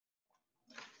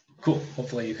Cool.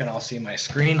 Hopefully you can all see my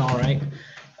screen all right.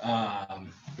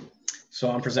 So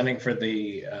I'm presenting for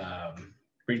the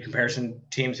breed comparison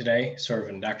team today, sort of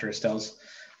in Dr. Estelle's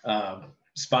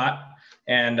spot.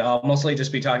 And I'll mostly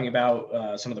just be talking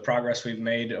about some of the progress we've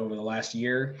made over the last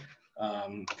year,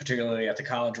 particularly at the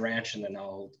college ranch, and then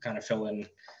I'll kind of fill in,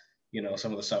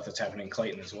 some of the stuff that's happening in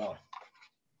Clayton as well.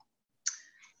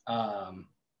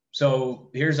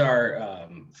 So here's our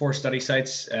 4 study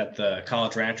sites at the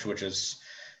college ranch, which is,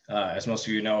 as most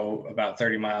of you know, about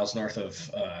 30 miles north of,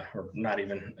 or not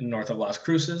even north of Las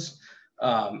Cruces.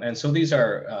 And so these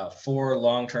are 4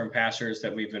 long-term pastures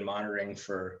that we've been monitoring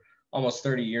for almost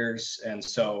 30 years. And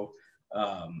so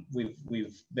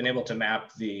we've been able to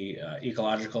map the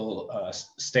ecological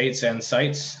states and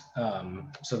sites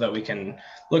so that we can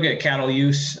look at cattle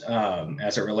use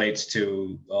as it relates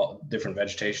to all different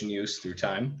vegetation use through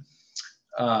time.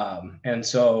 And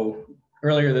so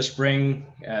earlier this spring,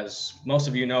 as most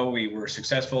of you know, we were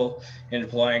successful in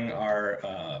deploying our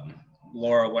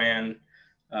LoRaWAN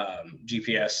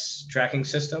GPS tracking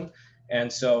system.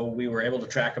 And so we were able to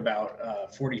track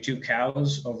about 42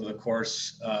 cows over the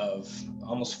course of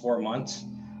almost 4 months,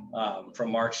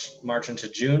 from March into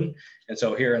June. And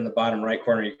so here in the bottom right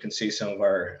corner, you can see some of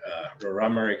our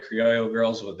Ramari Criollo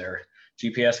girls with their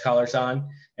GPS collars on.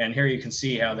 And here you can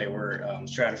see how they were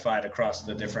stratified across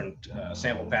the different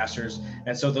sample pastures.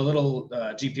 And so the little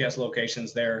GPS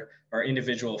locations there are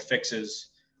individual fixes,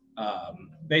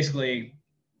 basically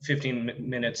 15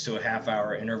 minutes to a half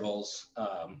hour intervals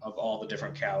of all the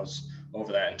different cows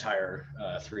over that entire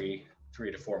 3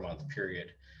 to 4 month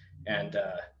period. And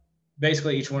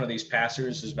basically each one of these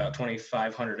pastures is about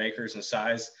 2,500 acres in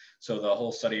size. So the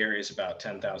whole study area is about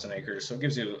 10,000 acres. So it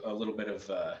gives you a little bit of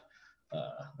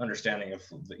understanding of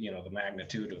the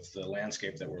magnitude of the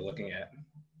landscape that we're looking at.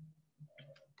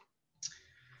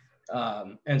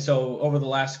 And so over the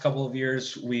last couple of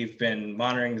years, we've been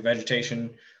monitoring the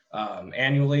vegetation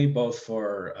annually, both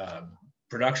for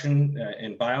production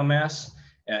in biomass,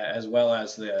 as well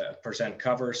as the percent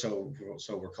cover. So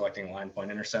we're collecting line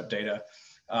point intercept data,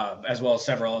 as well as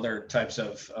several other types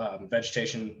of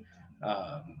vegetation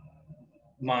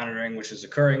monitoring, which is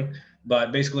occurring.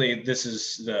 But basically, this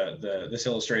is this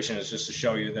illustration is just to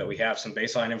show you that we have some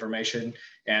baseline information,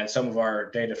 and some of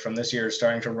our data from this year is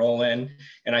starting to roll in.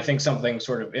 And I think something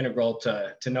sort of integral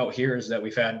to note here is that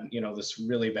we've had this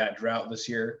really bad drought this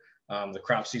year. The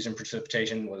crop season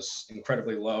precipitation was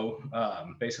incredibly low,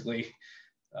 basically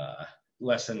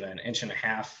less than 1.5 inches.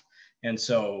 And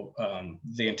so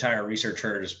the entire research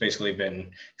herd has basically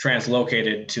been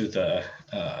translocated to the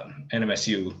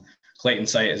NMSU Clayton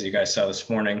site, as you guys saw this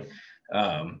morning.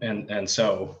 And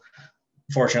so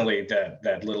fortunately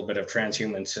that little bit of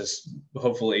transhumance has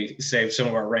hopefully saved some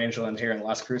of our rangeland here in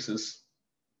Las Cruces.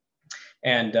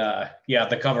 And yeah,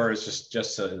 the cover is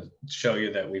just to show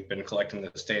you that we've been collecting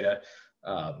this data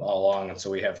all along. And so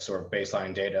we have sort of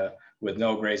baseline data with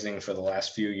no grazing for the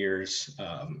last few years,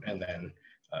 and then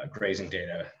grazing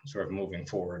data sort of moving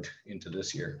forward into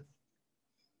this year.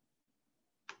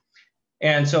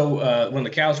 And so when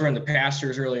the cows were in the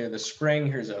pastures earlier this spring,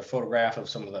 here's a photograph of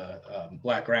some of the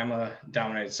black grama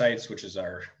dominated sites, which is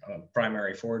our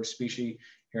primary forage species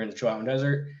here in the Chihuahuan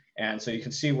Desert. And so you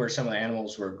can see where some of the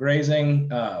animals were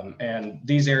grazing. And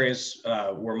these areas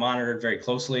were monitored very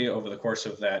closely over the course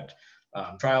of that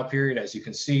trial period, as you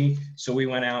can see. So we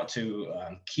went out to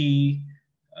key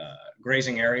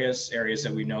grazing areas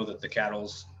that we know that the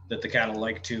cattle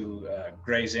like to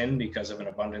graze in because of an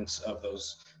abundance of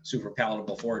those super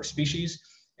palatable forage species.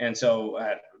 And so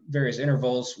at various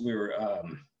intervals, we were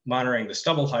monitoring the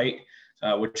stubble height,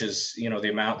 which is, the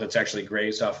amount that's actually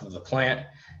grazed off of the plant.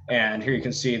 And here you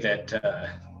can see that,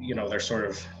 they're sort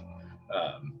of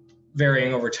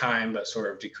varying over time, but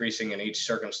sort of decreasing in each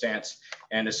circumstance.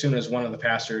 And as soon as one of the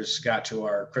pastures got to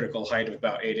our critical height of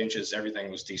about 8 inches, everything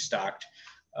was destocked.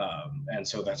 And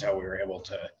so that's how we were able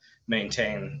to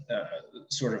maintain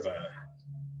sort of a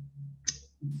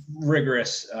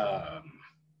rigorous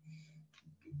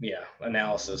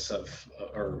analysis of,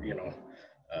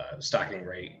 stocking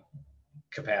rate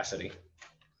capacity.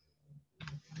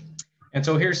 And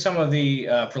so here's some of the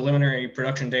preliminary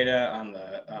production data on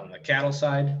the cattle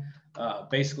side.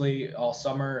 Basically all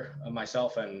summer,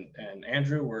 myself and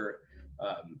Andrew were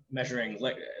measuring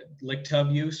lick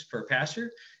tub use per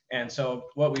pasture. And so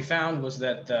what we found was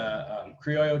that the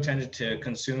Criollo tended to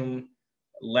consume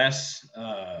less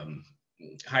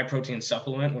high protein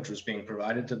supplement, which was being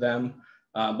provided to them,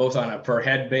 both on a per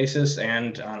head basis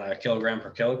and on a kilogram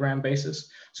per kilogram basis.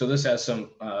 So this has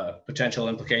some potential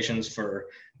implications for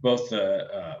both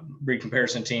the breed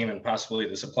comparison team and possibly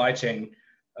the supply chain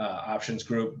options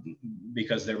group,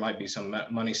 because there might be some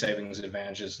money savings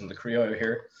advantages in the Criollo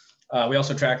here. We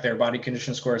also track their body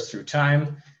condition scores through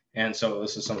time. And so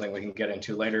this is something we can get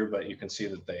into later, but you can see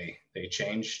that they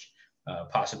changed,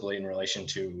 possibly in relation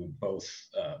to both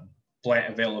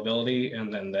plant availability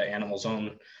and then the animal's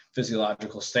own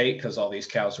physiological state, because all these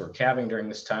cows were calving during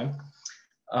this time.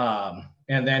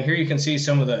 And then here you can see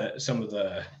some of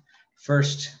the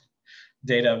first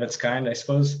data of its kind, I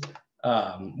suppose,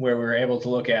 where we were able to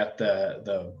look at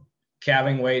the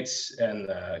calving weights and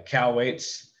the cow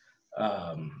weights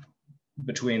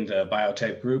between the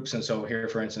biotype groups. And so here,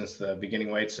 for instance, the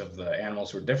beginning weights of the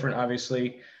animals were different,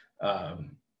 obviously.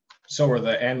 So were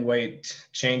the end weight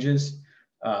changes.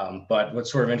 But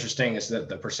what's sort of interesting is that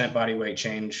the percent body weight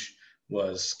change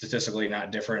was statistically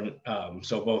not different.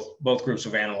 So both groups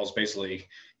of animals basically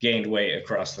gained weight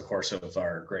across the course of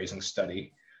our grazing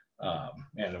study.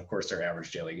 And of course, their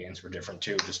average daily gains were different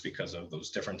too, just because of those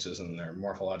differences in their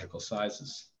morphological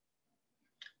sizes.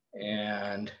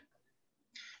 And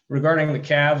regarding the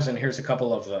calves, and here's a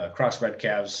couple of the crossbred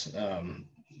calves.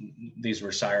 These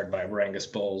were sired by Angus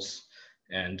bulls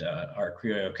and our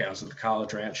Criollo cows at the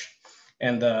college ranch.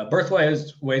 And the birth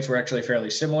weights were actually fairly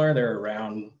similar. They're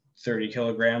around 30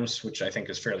 kilograms, which I think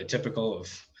is fairly typical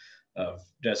of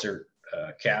desert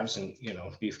calves and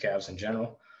beef calves in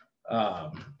general.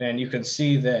 And you can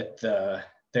see that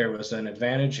there was an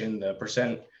advantage in the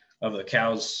percent of the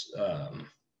cow's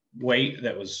weight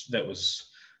that was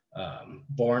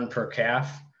born per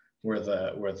calf, where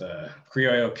the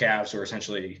Criollo calves were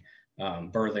essentially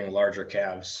birthing larger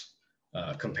calves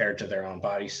compared to their own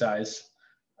body size.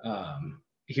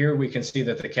 Here we can see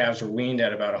that the calves were weaned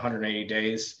at about 180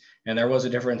 days, and there was a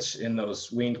difference in those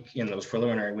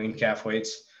preliminary weaned calf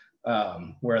weights,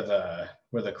 where the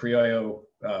Criollo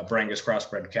Brangus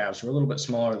crossbred calves were a little bit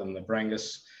smaller than the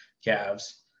Brangus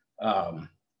calves,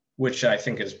 which I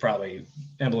think is probably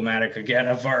emblematic again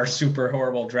of our super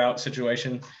horrible drought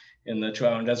situation in the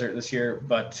Chihuahuan Desert this year.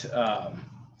 But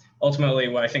ultimately,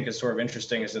 what I think is sort of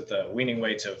interesting is that the weaning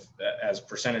weights as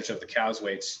percentage of the cow's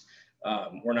weights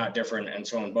were not different. And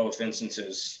so in both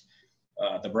instances,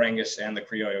 the Brangus and the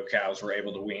Criollo cows were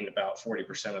able to wean about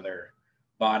 40% of their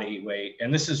body weight.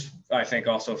 And this is, I think,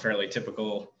 also fairly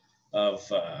typical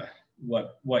of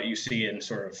what you see in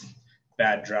sort of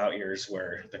bad drought years,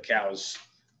 where the cow's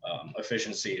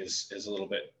efficiency is a little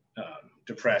bit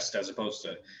depressed, as opposed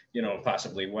to,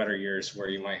 possibly wetter years where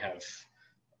you might have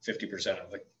 50%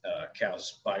 of the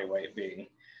cow's body weight being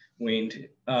weaned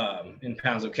in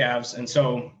pounds of calves. And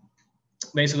so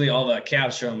basically all the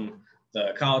calves from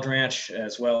the college ranch,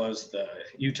 as well as the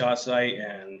Utah site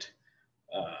and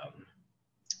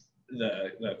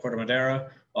the Corte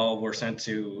Madera, all were sent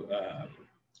to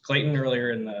Clayton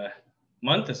earlier in the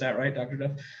month. Is that right, Dr.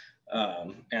 Duff?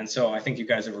 And so I think you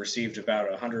guys have received about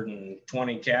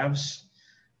 120 calves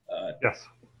yes.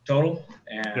 total.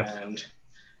 Yes.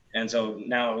 And so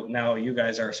now you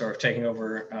guys are sort of taking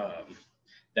over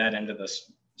that end of the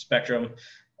spectrum,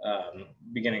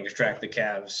 beginning to track the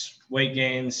calves' weight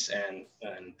gains and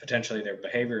potentially their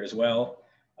behavior as well.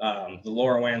 The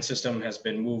LoRaWAN system has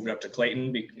been moved up to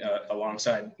Clayton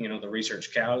alongside, the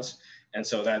research cows. And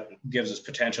so that gives us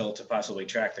potential to possibly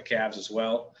track the calves as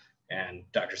well. And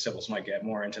Dr. Sibbles might get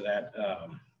more into that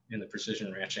in the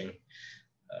precision ranching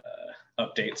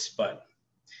updates. But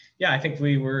yeah, I think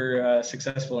we were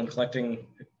successful in collecting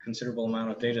a considerable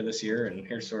amount of data this year. And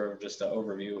here's sort of just an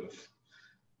overview of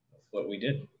what we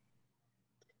did.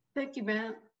 Thank you,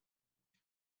 Matt.